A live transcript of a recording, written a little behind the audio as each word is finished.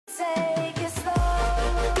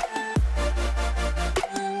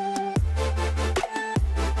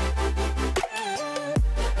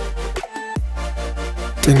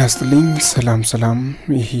ጤና ይስጥልኝ ሰላም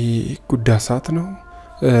ይሄ ጉዳሳት ነው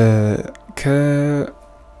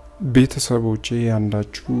ከቤተሰቦቼ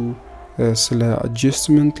አንዳችሁ ስለ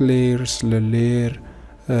adjustment layer ስለ layer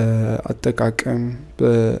አጠቃቀም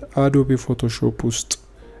በአዶቤ ፎቶሾፕ ውስጥ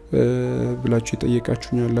ብላችሁ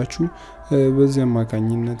ጠየቃችሁኛላችሁ በዚህ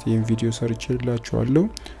አማካኝነት ይሄን ቪዲዮ ሰርቼላችኋለሁ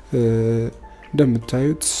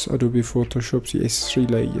እንደምታዩት አዶቤ ፎቶሾፕ CS3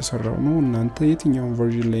 ላይ እየሰራው ነው እናንተ የትኛውን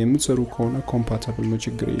ቨርዥን ላይ የምትሰሩ ከሆነ ኮምፓቲብል ነው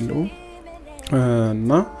ችግር የለውም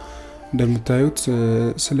እና እንደምታዩት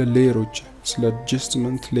ስለ ሌየሮች ስለ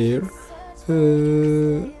adjustment layer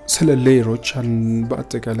ስለ ሌየሮች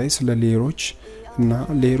በአጠቃላይ ስለ ሌየሮች እና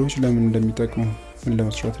ሌየሮች ለምን እንደሚጠቅሙ ምን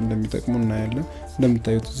ለመስራት እንደሚጠቅሙ እናያለን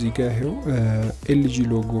እንደምታዩት እዚህ ጋር ይሄው LG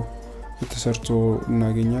ሎጎ ተሰርቶ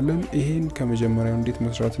እናገኛለን ይሄን ከመጀመሪያው እንዴት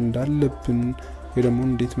መስራት እንዳለብን ወይ ደግሞ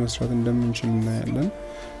እንዴት መስራት እንደምንችል እናያለን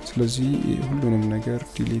ስለዚህ ሁሉንም ነገር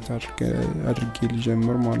ዲሊት አድርጌ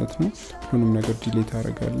ልጀምር ማለት ነው ሁሉንም ነገር ዲሊት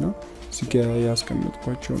አደርጋለሁ እዚህ ጋር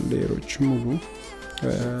ያስቀመጥኳቸው ሌየሮች ሙሉ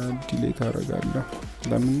ዲሊት አደርጋለሁ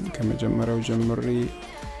ለምን ከመጀመሪያው ጀምሬ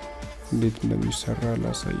እንዴት እንደሚሰራ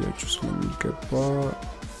ላሳያችሁ ስለሚገባ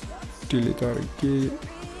ዲሊት አድርጌ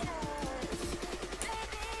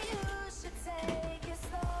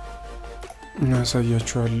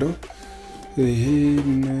እናሳያችኋለሁ ይሄን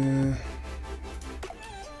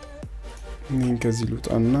ከዚህ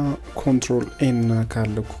ልውጣና ኮንትሮል ኤን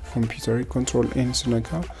ካለው ኮምፒውተር ኮንትሮል ኤን ስነካ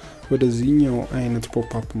ወደዚህኛው አይነት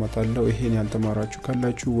ፖፕ አፕ መጣለው ይሄን ያልተማራችሁ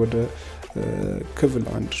ካላችሁ ወደ ክፍል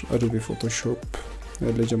 1 አዶቤ ፎቶሾፕ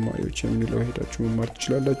ለጀማሪዎች የሚለው ሄዳችሁ መማር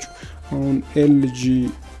ትችላላችሁ አሁን LG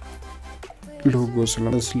ሎጎ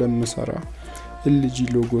ስለምሰራ LG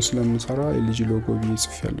ሎጎ ስለምሰራ LG ሎጎ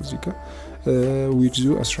ቢጽፍ ያለው እዚህ ጋር ዊድዙ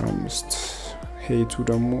 15 ሄይቱ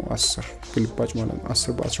ደግሞ 10 ግልባጭ ማለት ነው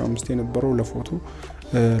 10 በ15 የነበረው ለፎቶ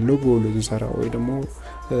ሎጎ ልንሰራ ወይ ደግሞ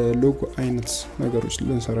ሎጎ አይነት ነገሮች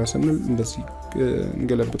ልንሰራ ስንል እንደዚህ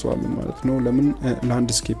እንገለብጠዋለን ማለት ነው ለምን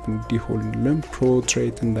ላንድስኬፕ እንዲሆንልን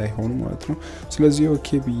ፖርትሬት እንዳይሆን ማለት ነው ስለዚህ ኦኬ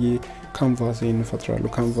ብዬ ካንቫሴን እንፈጥራለሁ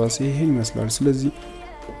ካንቫሴ ይሄ ይመስላል ስለዚህ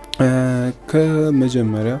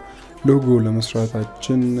ከመጀመሪያ ሎጎ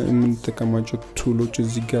ለመስራታችን የምንጠቀማቸው ቱሎች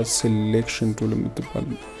እዚህ ጋር ሴሌክሽን ቱል የምትባል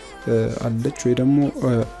አለች ወይ ደግሞ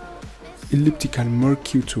elliptical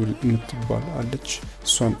mercury ቱል የምትባል አለች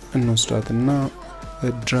እሷን እንወስዳትና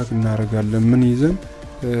ድራግ እናደርጋለን ምን ይዘን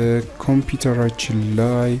ኮምፒውተራችን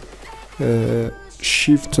ላይ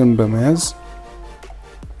shiftን በመያዝ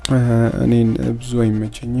እኔን ብዙ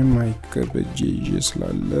አይመቸኝም ማይከበጂ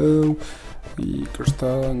ስላለው ይቅርታ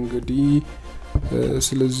እንግዲህ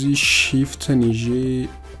ስለዚህ shiftን ይዤ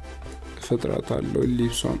ፈጥራታለሁ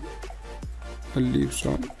ellipseን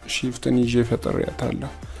shiftን ይዤ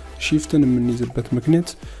ፈጥራታለሁ shiftን የምንይዝበት ምክንያት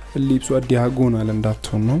ellipse ዲያጎናል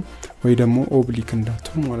እንዳትሆን ነው ወይ ደግሞ ኦብሊክ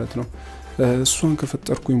እንዳትሆን ማለት ነው እሷን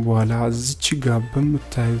ከፈጠርኩኝ በኋላ እዚች ጋር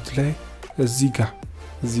በመታዩት ላይ እዚህ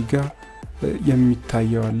ጋር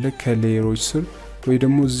የሚታየው አለ ከሌየሮች ስር ወይ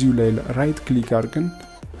ደግሞ እዚሁ ላይ ራይት ክሊክ አድርገን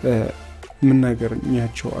ምን ነገር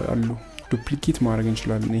የሚያቸው አሉ ዱፕሊኬት ማድረግ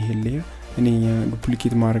እንችላለን ይሄ ሌየር እኔ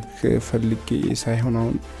ዱፕሊኬት ማድረግ ፈልጌ ሳይሆን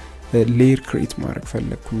አሁን ሌየር ክሬት ማድረግ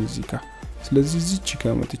ፈለኩኝ እዚህ ጋር ስለዚህ እዚች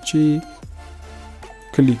ጋር መጥቼ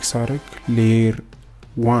ክሊክ ሳረግ ሌየር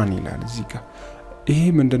 1 ይላል እዚህ ጋር ይሄ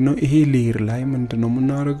ምንድነው ይሄ ሌየር ላይ ምንድነው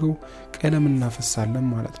የምናደርገው ቀለም እናፈሳለን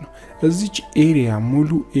ማለት ነው እዚች ኤሪያ ሙሉ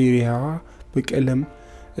ኤሪያዋ በቀለም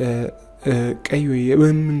ቀይ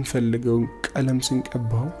የምንፈልገው ቀለም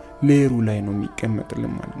ስንቀባው ሌየሩ ላይ ነው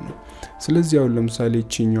የሚቀመጥልን ማለት ነው ስለዚህ አሁን ለምሳሌ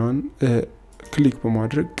እቺኛውን ክሊክ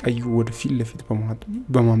በማድረግ ቀዩ ወደ ፊት ለፊት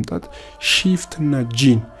በማምጣት shift እና G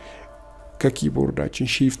ከኪቦርዳችን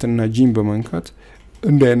shift እና G በመንካት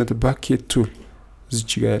እንደ አይነት ባኬት ቱል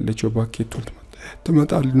እዚች ጋር ያለችው ባኬት ቱል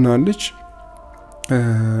ትመጣልናለች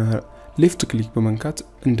ሌፍት ክሊክ በመንካት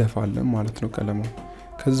እንደፋለን ማለት ነው ቀለሙ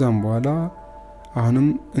ከዛም በኋላ አሁንም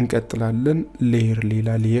እንቀጥላለን ሌላ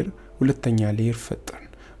ሌየር ሁለተኛ ሌየር ፈጠርን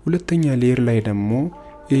ሁለተኛ ሌየር ላይ ደግሞ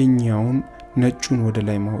እኛውን ነጩን ወደ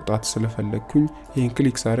ላይ ማውጣት ስለፈለኩኝ ይሄን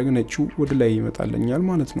ክሊክ ሳደርግ ነጩ ወደ ላይ ይመጣልኛል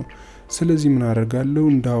ማለት ነው ስለዚህ ምን አደርጋለሁ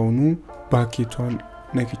እንዳውኑ ባኬቷን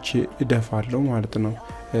ነክቼ እደፋለሁ ማለት ነው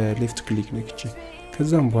ሌፍት ክሊክ ነክቼ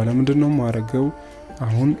ከዛም በኋላ ምንድነው ማረጋው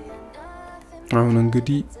አሁን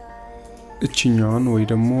እንግዲህ እቺኛውን ወይ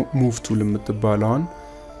ደግሞ ሙቭ ቱል የምትባለውን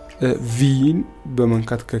ቪን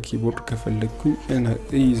በመንካት ከኪቦርድ ከፈለኩኝ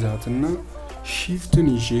እይዛትና shiftን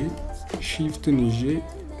ይዤ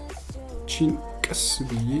ቺን ቀስ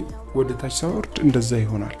ብዬ ወደ ታች ሳወርድ እንደዛ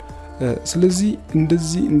ይሆናል ስለዚህ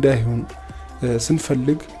እንደዚህ እንዳይሆን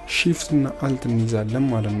ስንፈልግ shift እና alt እንይዛለን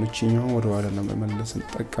ማለት ነው እቺኛው ወደ ኋላ ለመመለስ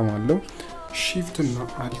እንጠቀማለን shift እና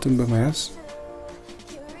alt በመያዝ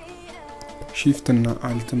shift እና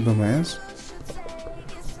alt በመያዝ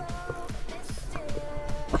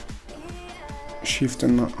shift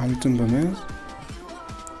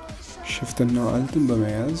እና alt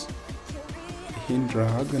በመያዝ ይሄን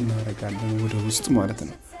ድራግ እናደርጋለን ወደ ውስጥ ማለት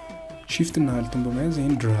ነው shift እና alt በመያዝ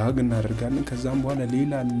ይሄን ድራግ እናደርጋለን ከዛም በኋላ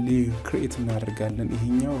ሌላ ሌየር ክሬት እናደርጋለን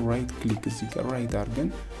ይሄኛው ራይት ክሊክ እዚህ ጋር ራይት አድርገን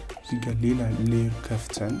እዚህ ጋር ሌላ ሌየር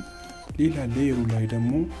ከፍተን ሌላ ሌየሩ ላይ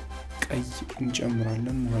ደግሞ ቀይ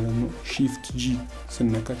እንጨምራለን ማለት ነው shift g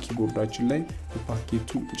ስነካ ኪቦርዳችን ላይ ፓኬቱ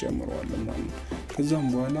እንጨምረዋለን ማለት ነው ከዛም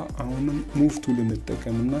በኋላ አሁንም ሙቭ ቱል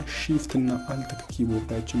እንጠቀምና shift እና alt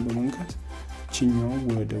ከኪቦርዳችን በመንካት ቺኛው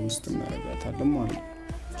ወደ ውስጥ እናደርጋታለን ማለት ነው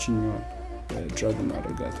ቺኛው ድራግ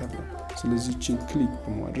እናደርጋታለን ስለዚህ ቺን ክሊክ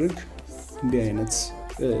በማድረግ እንዲህ አይነት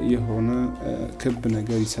የሆነ ክብ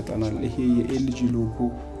ነገር ይሰጣናል ይሄ የኤልጂ ሎጎ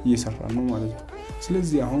እየሰራ ነው ማለት ነው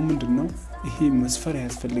ስለዚህ አሁን ምንድነው ይሄ መስፈሪያ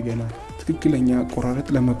ያስፈልገናል ትክክለኛ አቆራረጥ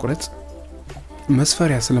ለመቆረጥ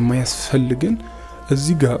መስፈሪያ ስለማያስፈልገን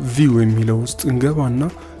እዚህ ጋር ቪው የሚለው ውስጥ እንገባና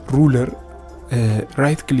ሩለር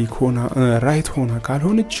ራይት ክሊክ ሆና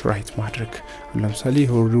ካልሆነች ራይት ማድረግ ለምሳሌ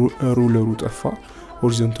ሩለሩ ጠፋ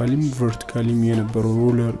ሆሪዞንታሊም ቨርቲካሊም የነበረው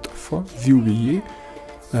ሩለር ጠፋ ቪው ብዬ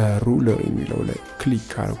ሩለር የሚለው ላይ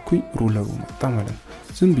ክሊክ አድርኩኝ ሩለሩ መጣ ማለት ነው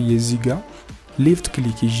ዝም ብዬ እዚህ ጋር ሌፍት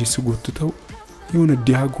ክሊክ ይዤ ስጎትተው የሆነ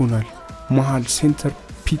ዲያጎናል መሃል ሴንተር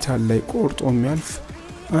ፒታል ላይ ቆርጦ የሚያልፍ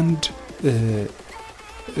አንድ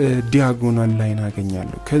ዲያጎናል ላይን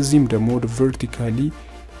አገኛለሁ ከዚህም ደግሞ ወደ ቨርቲካሊ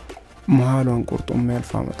መሃሏን ቆርጦ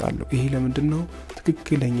የሚያልፍ አመጣለሁ ይሄ ለምንድነው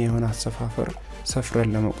ትክክለኛ የሆነ አሰፋፈር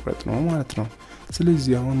ሰፍረን ለመቁረጥ ነው ማለት ነው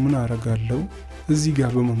ስለዚህ አሁን ምን አረጋለሁ እዚህ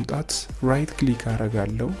ጋር በመምጣት ራይት ክሊክ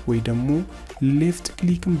አረጋለሁ ወይ ደግሞ ሌፍት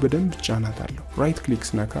ክሊክን በደንብ ጫናታለሁ ራይት ክሊክ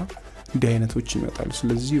ስነካ እንዲህ አይነቶች ይመጣሉ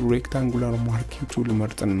ስለዚህ ሬክታንጉላር ማርኪንግ ቱል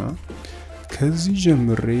መርጥና ከዚህ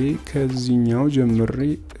ጀምሬ ከዚህኛው ጀምሬ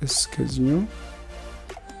እስከዚህኛው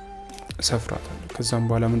ሰፍራታለሁ ከዛም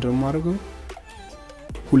በኋላ ምንድነው ማድረገው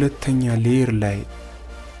ሁለተኛ ሌየር ላይ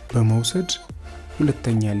በመውሰድ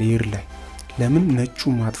ሁለተኛ ሌየር ላይ ለምን ነጩ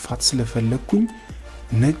ማጥፋት ስለፈለኩኝ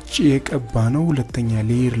ነጭ የቀባ ነው ሁለተኛ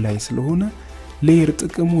ሌየር ላይ ስለሆነ ሌየር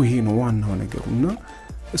ጥቅሙ ይሄ ነው ዋናው ነገሩና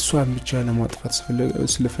እሷን ብቻ ለማጥፋት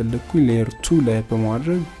ስለፈለኩኝ ሌየር 2 ላይ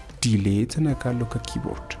በማድረግ ዲሌት ነካለው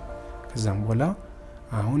ከኪቦርድ ከዛም በኋላ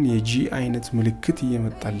አሁን የጂ አይነት ምልክት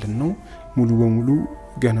እየመጣልን ነው ሙሉ በሙሉ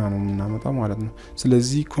ገና ነው እናመጣው ማለት ነው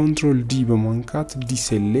ስለዚህ ኮንትሮል ዲ በማንካት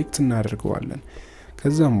ዲሴሌክት እናደርገዋለን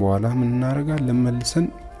ከዛም በኋላ ምን እናደርጋለን መልሰን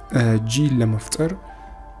ጂ ለመፍጠር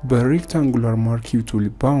በሬክታንጉላር ማርኪንግ ቱል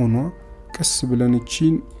ባውኗ ቀስ ብለን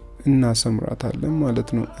እቺን እናሰምራታለን ማለት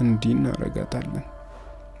ነው እንዲ እናረጋታለን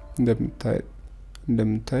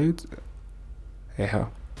እንደምታዩት ይሄ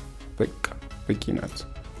በቂ ናት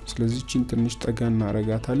ስለዚህ እቺን ትንሽ ጠጋ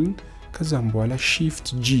እናረጋታለን ከዛም በኋላ shift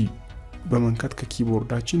g በመንካት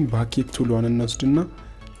ከኪቦርዳችን ባኬት ቱሏን እንወስድና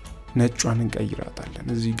ነጯን እንቀይራታለን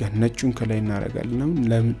እዚህ ጋር ነጩን ከላይ እናረጋለን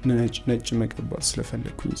ነጭ መቀባት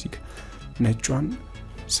ስለፈለኩኝ እዚህ ጋር ነጯን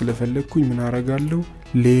ስለፈለኩኝ ምን አረጋለሁ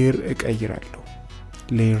ሌየር እቀይራለሁ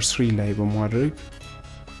ሌየር 3 ላይ በማድረግ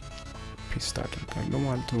ፔስት አድርጋለሁ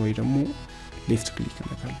ማለት ነው ወይ ደግሞ ሌፍት ክሊክ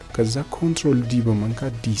አደርጋለሁ ከዛ ኮንትሮል ዲ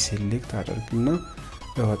በመንካት ዲሴሌክት አደርግና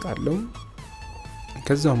እወጣለሁ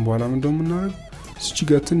ከዛም በኋላ ምንድነው እናደርግ እቺ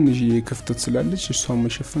ጋር ትንሽ የክፍተት ስላለች እሷን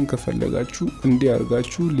መሸፈን ከፈለጋችሁ እንዲ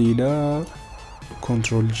አርጋችሁ ሌላ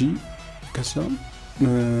ኮንትሮል ጂ ከዛም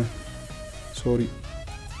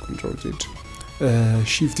ኮንትሮል ዜድ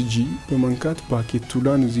shift g በመንካት ባኬት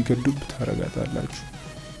ቱላን እዚህ ጋር ዱብ ታረጋታላችሁ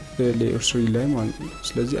ሌየር 3 ላይ ማለት ነው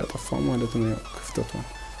ስለዚህ አጠፋው ማለት ነው ክፍተቷ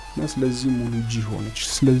እና ስለዚህ ሙሉ ጂ ሆነች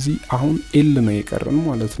ስለዚህ አሁን ኤል ነው የቀረን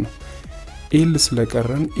ማለት ነው ኤል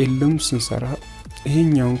ስለቀረን ኤልም ስንሰራ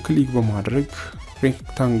ይሄኛውን ክሊክ በማድረግ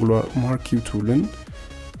ሬክታንጉላር ማርኪንግ ቱልን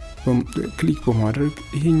ክሊክ በማድረግ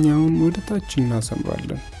ይሄኛውን ወደ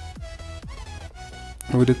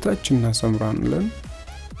ታች እናሰምራለን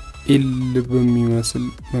ኤል በሚመስል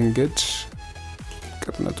መንገድ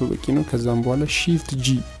ቅጥነቱ በቂ ነው ከዛም በኋላ shift g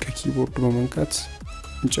ከኪቦርድ በመንካት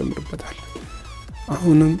እንጨምርበታለን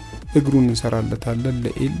አሁንም እግሩን እንሰራለታለን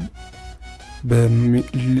ለኤል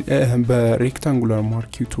በሬክታንጉላር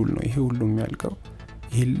ማርኪንግ ቱል ነው ይሄ ሁሉ የሚያልቀው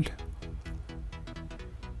ኤል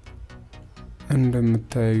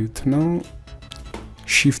እንደምታዩት ነው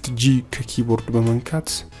shift g ከኪቦርድ በመንካት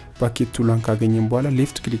ባኬት ቱላን ካገኘን በኋላ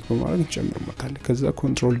ሌፍት ክሊክ በማድረግ እንጨምርበታለን ከዛ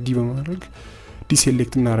ኮንትሮል ዲ በማድረግ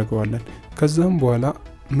ዲሴሌክት እናደርገዋለን ከዛም በኋላ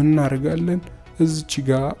ምን እናደርጋለን እዚች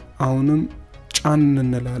ጋር አሁንም ጫን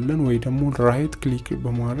እንላለን ወይ ደግሞ ራይት ክሊክ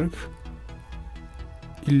በማድረግ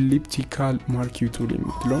elliptical marquee tool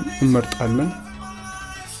የምትለውን እንመርጣለን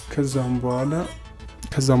ከዛም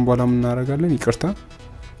በኋላ ምን እናደርጋለን ይቅርታ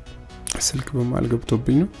ስልክ በማል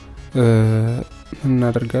ገብቶብኝ ነው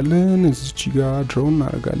እናደርጋለን እዚች ጋር ድሮው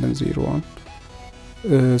እናደርጋለን 01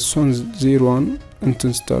 እሱን 01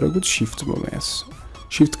 እንትን ስታደርጉት shift በመያዝ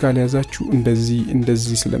shift ካልያዛችሁ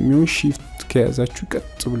እንደዚህ ስለሚሆን shift ከያዛችሁ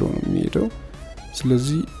ቀጥ ብሎ ነው የሚሄደው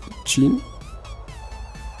ስለዚህ ቺን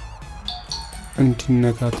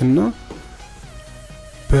እንዲነካትና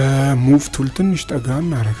በሙቭ ቱል ትንሽ ጠጋ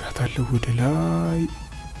እናረጋታለን ወደ ላይ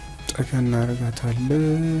ጠጋ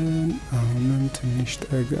እናረጋታለን አሁንም ትንሽ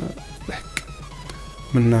ጠጋ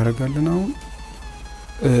ምን እናረጋለን አሁን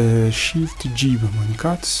shift G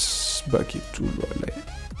በመንካት ባኬት ቱል ላይ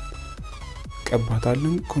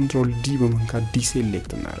ቀባታለን control D በመንካት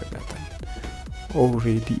ዲሴሌክት እናረጋታለን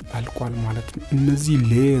ኦሬዲ አልቋል ማለት ነው እነዚህ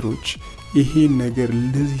ሌየሮች ይሄ ነገር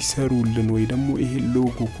ለዚህ ሰሩልን ወይ ደግሞ ይሄ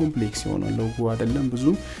ሎጎ ኮምፕሌክስ የሆነ ሎጎ አይደለም ብዙ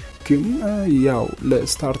ግን ያው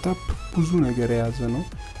ለስታርታፕ ብዙ ነገር ያዘ ነው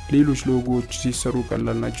ሌሎች ሎጎዎች ሲሰሩ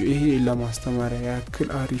ቀላል ናቸው ይሄ ለማስተማሪያ ያክል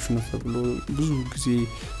አሪፍ ነው ተብሎ ብዙ ጊዜ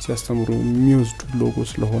ሲያስተምሩ የሚወስዱ ሎጎ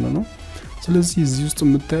ስለሆነ ነው ስለዚህ እዚህ ውስጥ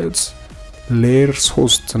የምታዩት ሌየር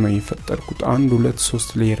 3 ነው የፈጠርኩት 1 2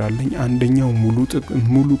 3 ሌየር አለኝ አንደኛው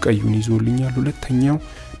ሙሉ ቀዩን ይዞልኛል ሁለተኛው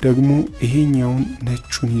ደግሞ ይሄኛውን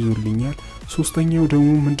ነጩን ይዞልኛል ሶስተኛው ደግሞ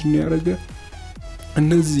ምንድነው ያደረገ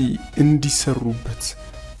እነዚህ እንዲሰሩበት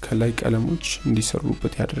ከላይ ቀለሞች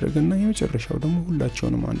እንዲሰሩበት ያደረገና የመጨረሻው ደግሞ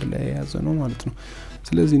ሁላቸውንም አንድ ላይ ያዘ ነው ማለት ነው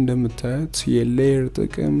ስለዚህ እንደምታዩት የሌየር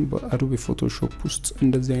ጥቅም በአዶቤ ፎቶሾፕ ውስጥ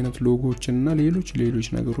እንደዚህ አይነት ሎጎዎችንና ሌሎች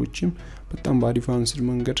ነገሮችም በጣም በአድቫንስድ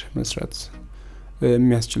መንገድ መስራት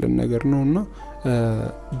የሚያስችልን ነገር ነውና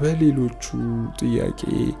በሌሎቹ ጥያቄ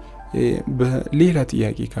በሌላ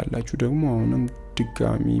ጥያቄ ካላችሁ ደግሞ አሁንም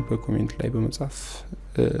ድጋሚ በኮሜንት ላይ በመጻፍ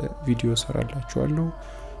ቪዲዮ ሰራላችኋለሁ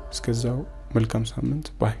እስከዛው መልካም ሳምንት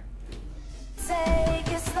ባይ